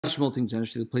All Things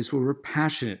Dentistry, the place where we're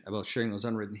passionate about sharing those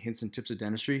unwritten hints and tips of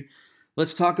dentistry.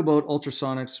 Let's talk about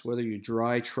ultrasonics, whether you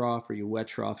dry trough or you wet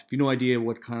trough. If you have no idea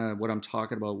what I'm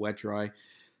talking about, wet dry,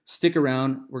 stick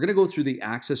around. We're gonna go through the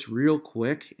access real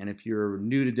quick, and if you're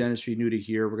new to dentistry, new to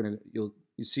here, you'll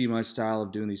see my style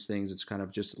of doing these things. It's kind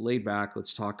of just laid back.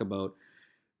 Let's talk about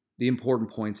the important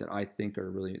points that I think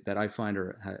are really that I find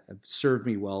have served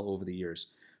me well over the years.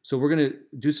 So we're going to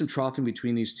do some troughing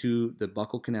between these two, the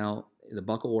buccal canal, the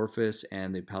buccal orifice,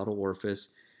 and the palatal orifice,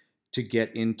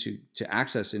 to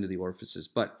access into the orifices.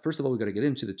 But first of all, we've got to get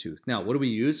into the tooth. Now, what do we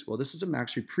use? Well, this is a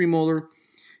Maxtree premolar,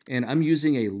 and I'm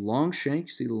using a long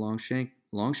shank. See the long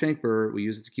shank burr. We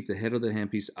use it to keep the head of the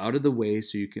handpiece out of the way,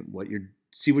 so you can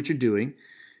see what you're doing.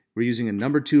 We're using a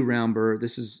number 2 round burr.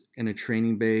 This is in a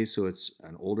training bay, so it's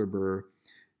an older burr.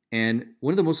 And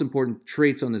one of the most important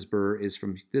traits on this burr is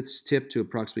from this tip to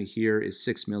approximately here is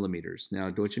 6 millimeters. Now,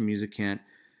 Deutsche Musikant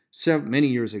many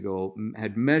years ago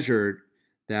had measured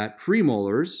that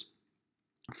premolars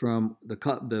from the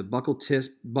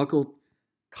buccal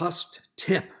cusp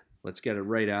tip, let's get it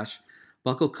right, Ash,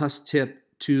 buccal cusp tip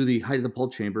to the height of the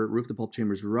pulp chamber, roof of the pulp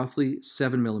chamber is roughly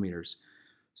 7 millimeters.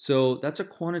 So that's a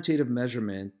quantitative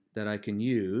measurement that I can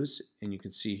use, and you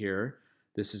can see here,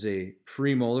 this is a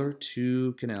premolar,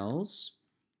 2 canals,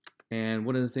 and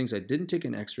one of the things, I didn't take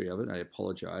an x-ray of it, I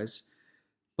apologize,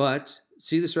 but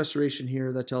see this restoration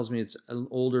here? That tells me it's an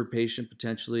older patient,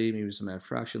 potentially, maybe some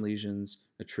abfraction lesions,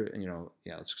 let's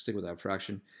stick with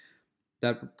abfraction.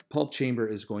 That pulp chamber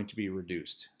is going to be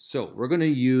reduced. So we're going to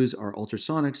use our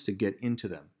ultrasonics to get into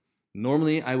them.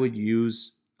 Normally, I would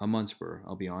use a Muntz burr,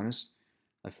 I'll be honest.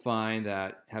 I find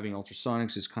that having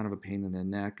ultrasonics is kind of a pain in the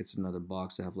neck. It's another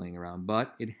box I have laying around,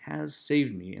 but it has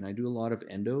saved me, and I do a lot of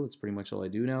endo. It's pretty much all I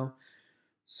do now.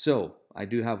 So I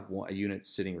do have a unit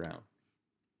sitting around.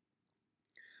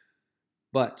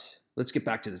 But let's get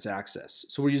back to this access.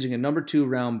 So we're using a number 2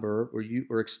 round burr.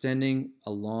 We're extending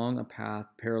along a path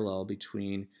parallel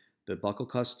between the buccal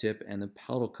cusp tip and the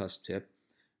palatal cusp tip.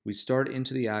 We start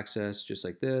into the access just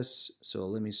like this. So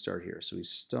let me start here. So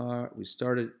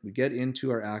we get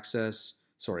into our access.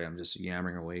 Sorry, I'm just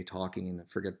yammering away talking and I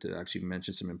forget to actually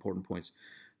mention some important points.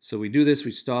 So we do this,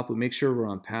 we stop, we make sure we're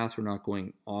on path, we're not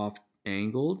going off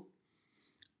angled.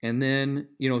 And then,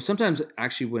 sometimes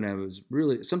actually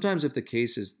sometimes if the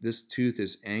case is this tooth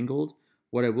is angled,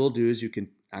 what I will do is you can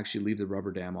actually leave the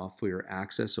rubber dam off for your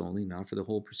access only, not for the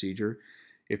whole procedure.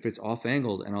 If it's off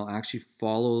angled, and I'll actually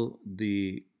follow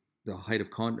the height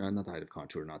of not the height of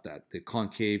contour, the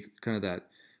concave, kind of that,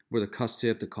 where the cusp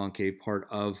tip, the concave part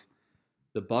of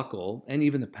the buccal, and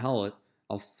even the palate,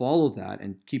 I'll follow that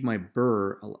and keep my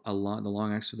burr, the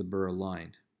long axis of the burr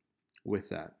aligned with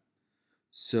that.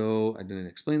 So I didn't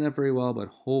explain that very well, but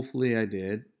hopefully I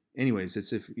did. Anyways,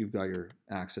 it's if you've got your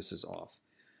accesses off.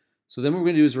 So then what we're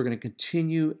going to do is we're going to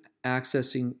continue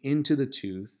accessing into the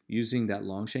tooth using that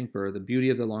long shank burr. The beauty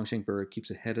of the long shank burr, it keeps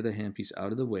the head of the handpiece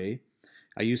out of the way.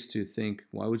 I used to think,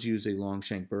 why would you use a long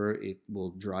shank burr? It will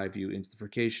drive you into the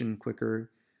furcation quicker.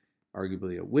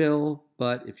 Arguably it will,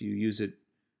 but if you use it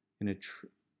in a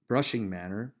brushing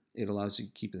manner, it allows you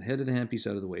to keep the head of the handpiece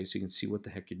out of the way so you can see what the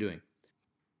heck you're doing.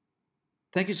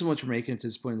 Thank you so much for making it to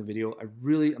this point in the video.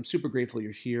 I'm super grateful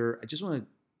you're here. I just want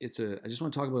to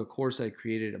talk about a course I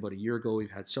created about a year ago.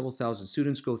 We've had several thousand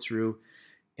students go through,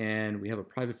 and we have a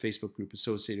private Facebook group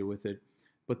associated with it.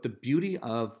 But the beauty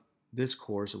of this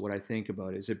course, and what I think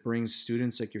about, is it brings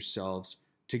students like yourselves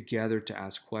together to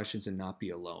ask questions and not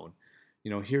be alone.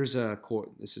 Here's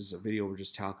this is a video we're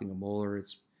just tackling a molar.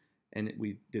 And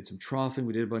we did some troughing,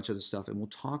 we did a bunch of other stuff, and we'll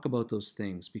talk about those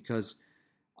things because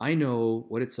I know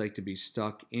what it's like to be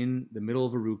stuck in the middle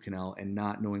of a root canal and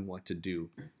not knowing what to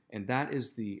do. And that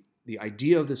is the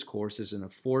idea of this course, is an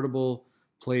affordable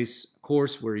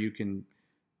course where you can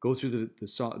go through the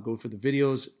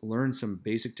videos, learn some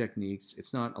basic techniques.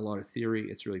 It's not a lot of theory,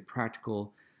 it's really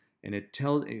practical, and it's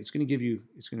going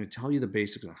to tell you the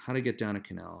basics on how to get down a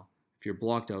canal, if you're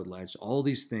blocked out ledge, all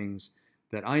these things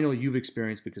that I know you've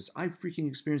experienced because I've freaking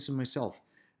experienced them myself.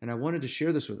 And I wanted to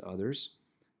share this with others.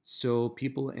 So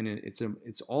people, and it's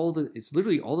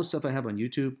literally all the stuff I have on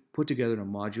YouTube put together in a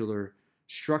modular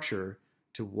structure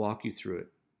to walk you through it.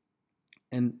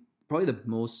 And probably the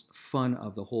most fun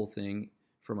of the whole thing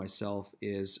for myself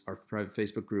is our private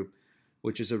Facebook group,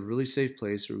 which is a really safe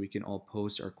place where we can all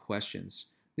post our questions.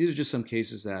 These are just some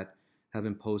cases that have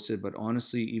been posted, but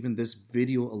honestly, even this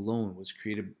video alone was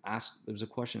created. There was a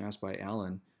question asked by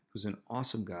Alan, who's an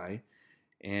awesome guy,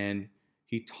 and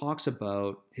he talks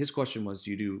about, his question was,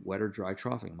 do you do wet or dry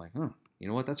troughing? I'm like, you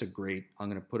know what, that's a great, I'm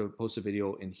going to post a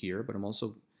video in here, but I'm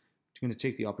also going to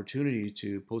take the opportunity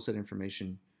to post that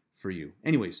information for you.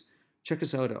 Anyways, check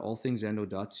us out at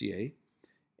allthingsendo.ca,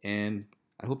 and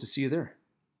I hope to see you there.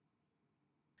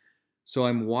 So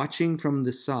I'm watching from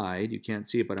the side. You can't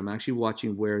see it, but I'm actually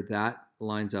watching where that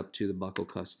lines up to the buccal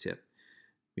cusp tip.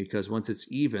 Because once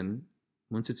it's even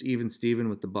Steven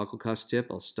with the buccal cusp tip,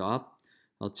 I'll stop.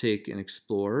 I'll take an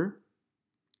explorer.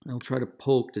 I'll try to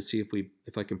poke to see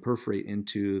if I can perforate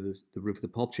into the roof of the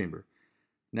pulp chamber.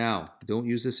 Now, don't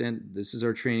use this end. This is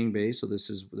our training base, so this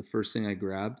is the first thing I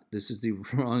grabbed. This is the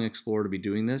wrong explorer to be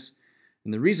doing this.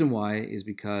 And the reason why is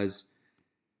because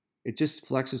it just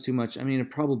flexes too much. I mean, it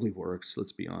probably works,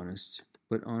 let's be honest.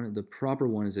 But on the proper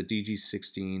one is a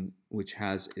DG16, which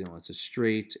has, it's a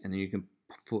straight, and then you can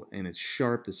put, and it's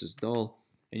sharp, this is dull,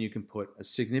 and you can put a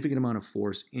significant amount of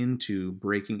force into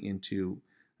breaking into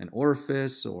an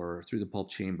orifice or through the pulp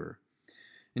chamber.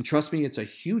 And trust me, it's a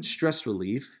huge stress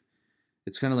relief.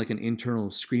 It's kind of like an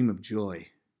internal scream of joy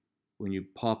when you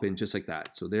pop in just like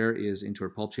that. So there is into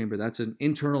our pulp chamber. That's an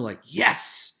internal like,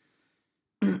 yes!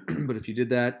 But if you did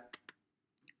that,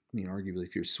 I mean, arguably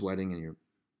if you're sweating and you're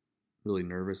really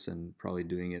nervous, and probably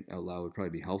doing it out loud would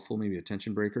probably be helpful, maybe a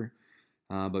tension breaker.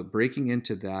 But breaking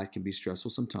into that can be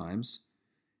stressful sometimes.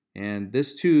 And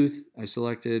this tooth I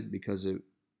selected because it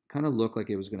kind of looked like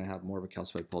it was going to have more of a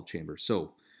calcified pulp chamber.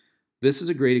 So this is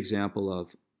a great example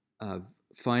of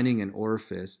finding an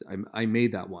orifice. I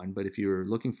made that one, but if you're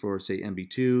looking for, say,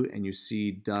 MB2 and you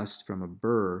see dust from a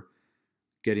burr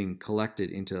getting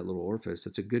collected into that little orifice,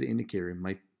 that's a good indicator.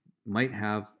 It might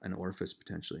have an orifice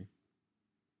potentially.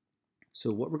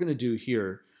 So what we're going to do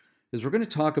here is we're going to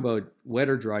talk about wet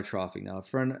or dry troughing. Now,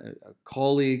 a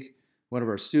colleague, one of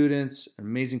our students, an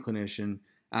amazing clinician,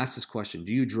 asked this question: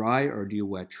 do you dry or do you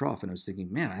wet trough? And I was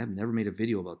thinking, man, I have never made a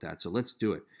video about that, so let's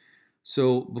do it.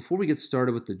 So before we get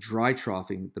started with the dry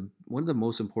troughing, one of the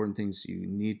most important things you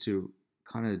need to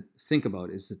kind of think about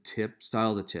is the tip,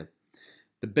 style of the tip.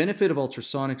 The benefit of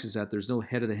ultrasonics is that there's no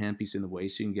head of the handpiece in the way,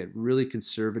 so you can get really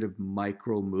conservative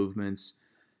micro movements,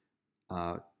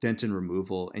 dentin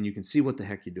removal, and you can see what the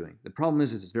heck you're doing. The problem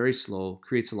is it's very slow,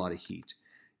 creates a lot of heat.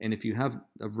 And if you have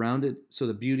a rounded, so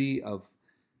the beauty of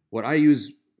what I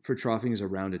use for troughing is a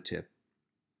rounded tip.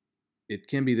 It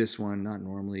can be this one, not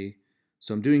normally.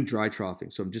 So I'm doing dry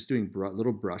troughing. So I'm just doing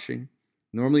little brushing.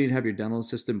 Normally you'd have your dental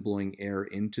assistant blowing air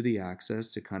into the access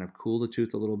to kind of cool the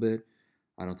tooth a little bit.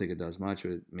 I don't think it does much,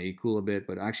 but it may cool a bit.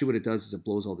 But actually what it does is it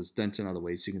blows all this dentin out of the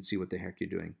way so you can see what the heck you're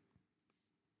doing.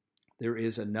 There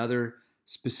is another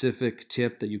specific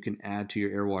tip that you can add to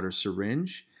your air water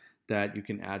syringe that you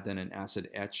can add then an acid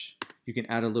etch. You can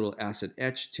add a little acid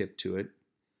etch tip to it.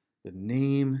 The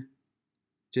name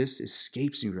just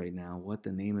escapes me right now what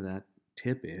the name of that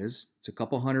tip is. It's a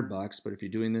couple $100, but if you're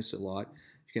doing this a lot,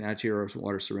 you can add to your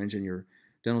water syringe and your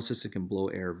dental assistant can blow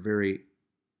air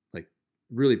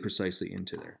really precisely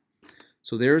into there.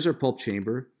 So there's our pulp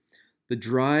chamber. The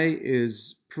dry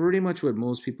is pretty much what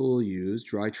most people will use,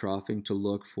 dry troughing, to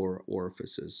look for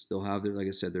orifices. They'll have, like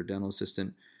I said, their dental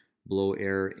assistant blow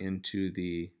air into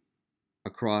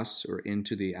across or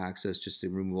into the access just to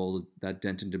remove all that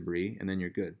dentin debris, and then you're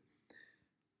good.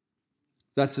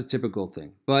 That's the typical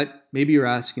thing. But maybe you're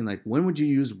asking, like, when would you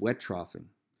use wet troughing?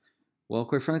 Well,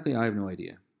 quite frankly, I have no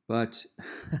idea. But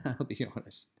I'll be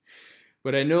honest.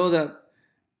 But I know that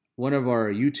one of our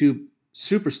YouTube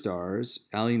superstars,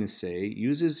 Ali Nassay,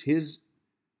 uses his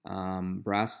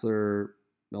Brasseler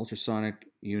ultrasonic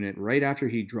unit right after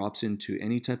he drops into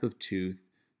any type of tooth,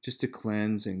 just to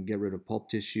cleanse and get rid of pulp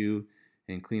tissue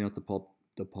and clean out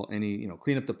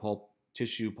clean up the pulp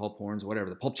tissue, pulp horns, whatever,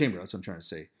 the pulp chamber. That's what I'm trying to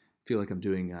say. I feel like I'm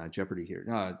doing Jeopardy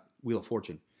here. Wheel of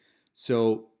Fortune.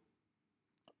 So,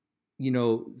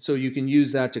 so you can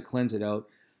use that to cleanse it out.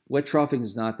 Wet troughing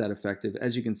is not that effective,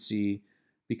 as you can see,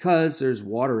 because there's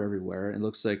water everywhere. It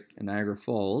looks like Niagara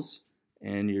Falls,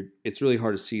 and it's really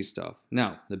hard to see stuff.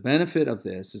 Now, the benefit of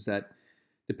this is that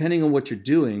depending on what you're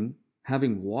doing,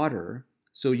 having water,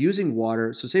 so using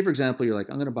water, so say for example, you're like,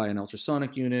 I'm going to buy an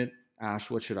ultrasonic unit.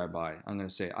 Ash, what should I buy? I'm going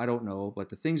to say, I don't know, but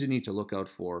the things you need to look out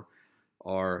for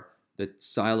are the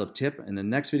style of tip. And the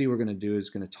next video we're going to do is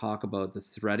going to talk about the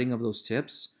threading of those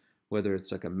tips, whether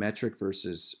it's like a metric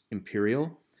versus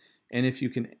imperial, and if you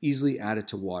can easily add it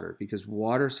to water. Because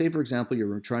water, say for example,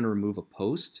 you're trying to remove a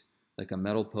post, like a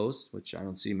metal post, which I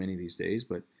don't see many these days,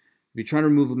 but if you're trying to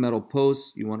remove a metal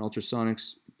post, you want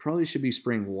ultrasonics, you probably should be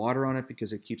spraying water on it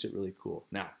because it keeps it really cool.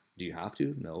 Now, do you have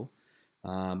to? No.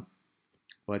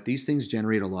 But these things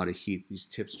generate a lot of heat. These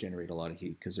tips generate a lot of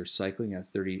heat because they're cycling at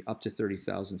up to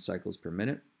 30,000 cycles per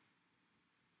minute.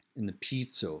 And the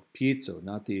piezo,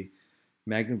 not the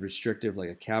magnet restrictive like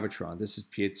a Cavitron. This is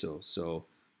piezo, so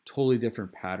totally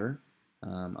different pattern.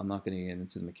 I'm not going to get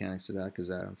into the mechanics of that because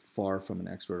I'm far from an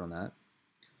expert on that.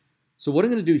 So what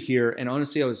I'm going to do here, and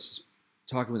honestly, I was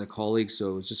talking with a colleague,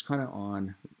 so it was just kind of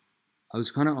on, I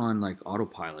was kind of on like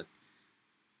autopilot.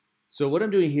 So what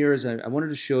I'm doing here is I wanted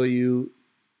to show you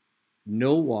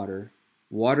no water,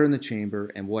 water in the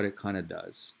chamber, and what it kind of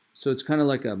does. So it's kind of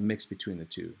like a mix between the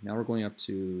two. Now we're going up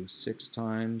to 6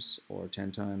 times or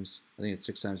 10 times. I think it's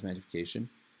 6 times magnification.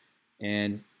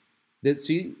 And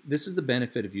see, this is the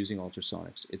benefit of using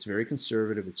ultrasonics. It's very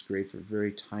conservative. It's great for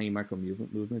very tiny micro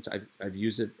movements. I've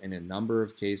used it in a number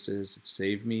of cases. It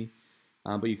saved me.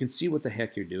 But you can see what the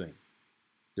heck you're doing.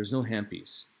 There's no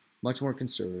handpiece. Much more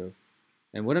conservative.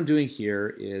 And what I'm doing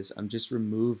here is I'm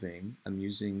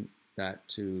using that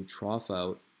to trough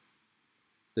out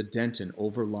the dentin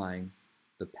overlying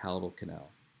the palatal canal.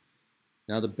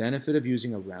 Now the benefit of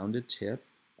using a rounded tip,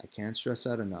 I can't stress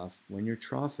that enough, when you're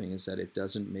troughing is that it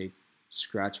doesn't make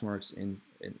scratch marks in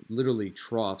literally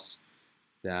troughs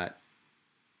that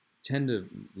tend to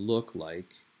look like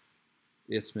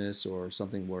isthmus or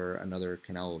something where another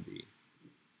canal will be.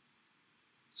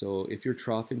 So if you're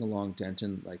troughing along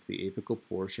dentin, like the apical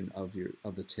portion of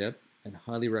the tip, I'd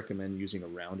highly recommend using a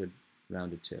rounded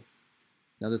tip.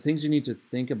 Now the things you need to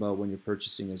think about when you're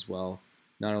purchasing as well,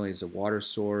 not only is a water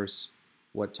source,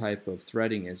 what type of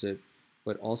threading is it,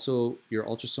 but also your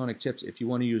ultrasonic tips. If you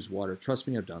want to use water, trust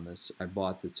me, I've done this. I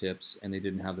bought the tips and they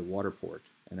didn't have the water port.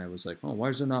 And I was like, oh, why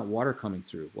is there not water coming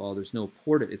through? Well, there's no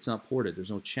port, it's not ported,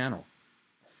 there's no channel.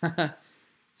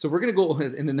 So we're going to go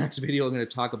in the next video. I'm going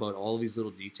to talk about all of these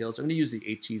little details. I'm going to use the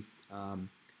Eighteeth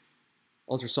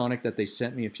ultrasonic that they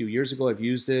sent me a few years ago. I've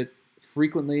used it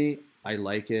frequently. I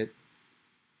like it.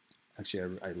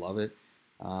 Actually, I love it.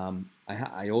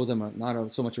 I owe them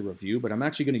not so much a review, but I'm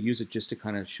actually going to use it just to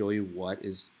kind of show you what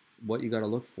you got to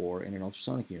look for in an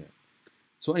ultrasonic unit.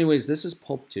 So anyways, this is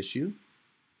pulp tissue.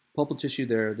 Pulpal tissue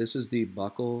there. This is the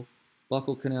buccal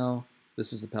canal.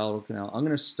 This is the palatal canal. I'm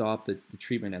going to stop the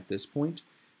treatment at this point,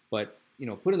 but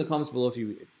put in the comments below if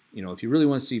you really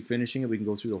want to see finishing it. We can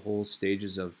go through the whole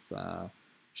stages of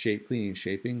cleaning and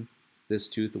shaping this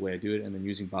tooth the way I do it, and then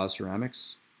using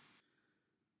bioceramics.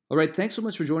 All right, thanks so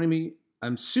much for joining me.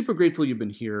 I'm super grateful you've been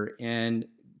here, and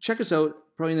check us out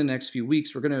probably in the next few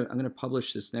weeks. I'm gonna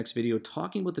publish this next video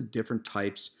talking about the different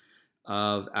types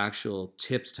of actual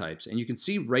tips types, and you can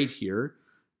see right here.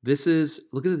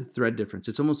 Look at the thread difference.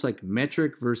 It's almost like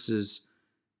metric versus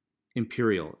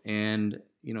imperial, and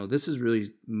this has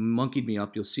really monkeyed me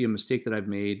up. You'll see a mistake that I've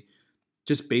made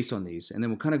just based on these, and then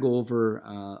we'll kind of go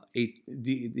over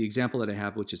the example that I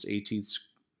have, which is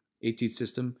Eighteeth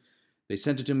system. They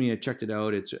sent it to me. I checked it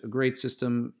out. It's a great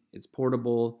system. It's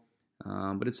portable,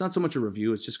 but it's not so much a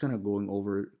review. It's just kind of going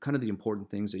over kind of the important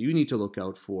things that you need to look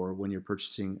out for when you're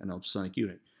purchasing an ultrasonic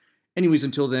unit. Anyways,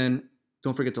 until then,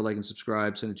 don't forget to like and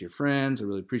subscribe. Send it to your friends. I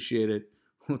really appreciate it.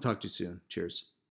 We'll talk to you soon. Cheers.